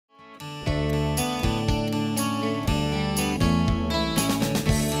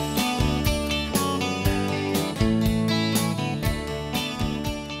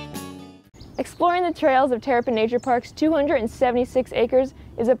the trails of Terrapin Nature Park's 276 acres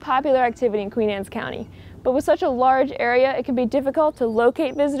is a popular activity in Queen Anne's County, but with such a large area, it can be difficult to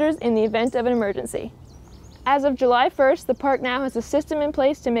locate visitors in the event of an emergency. As of July 1st, the park now has a system in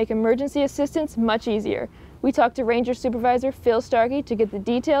place to make emergency assistance much easier. We talked to Ranger Supervisor Phil Starkey to get the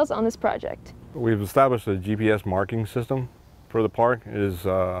details on this project. We've established a GPS marking system for the park. It is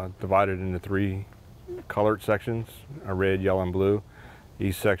divided into 3 colored sections, red, yellow, and blue.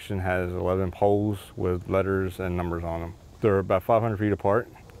 Each section has 11 poles with letters and numbers on them. They're about 500 feet apart.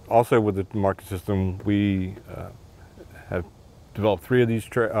 Also with the marking system, we have developed 3 of these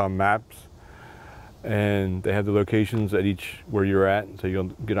maps, and they have the locations at each where you're at, so you'll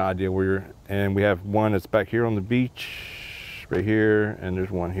get an idea where you're. And we have one that's back here on the beach, right here, and there's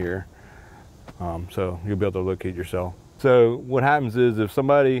one here. So you'll be able to locate yourself. So what happens is if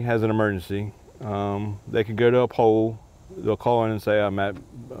somebody has an emergency, they can go to a pole. They'll call in and say, I'm at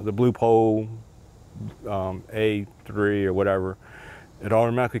the blue pole, A3 or whatever. It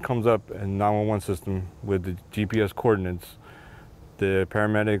automatically comes up in 911 system with the GPS coordinates. The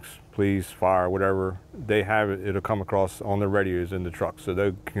paramedics, police, fire, whatever, they have it, it'll come across on their radios in the truck, so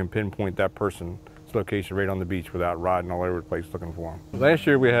they can pinpoint that person's location right on the beach without riding all over the place looking for them. Last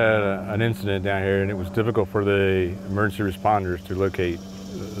year we had an incident down here, and it was difficult for the emergency responders to locate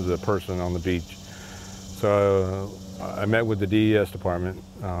the person on the beach. So I met with the DES department,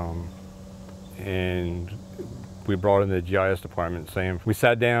 and we brought in the GIS department. We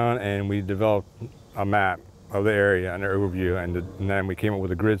sat down and we developed a map of the area and an overview, and then we came up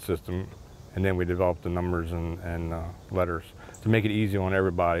with a grid system, and then we developed the numbers and letters to make it easy on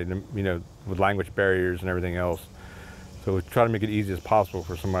everybody, you know, with language barriers and everything else. So we try to make it easy as possible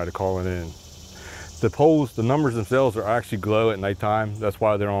for somebody to call it in. The poles, the numbers themselves are actually glow at nighttime. That's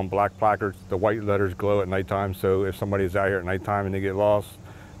why they're on black placards. The white letters glow at nighttime, so if somebody's out here at nighttime and they get lost,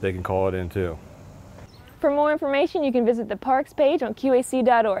 they can call it in too. For more information, you can visit the parks page on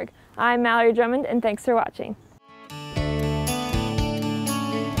QAC.org. I'm Mallory Drummond, and thanks for watching.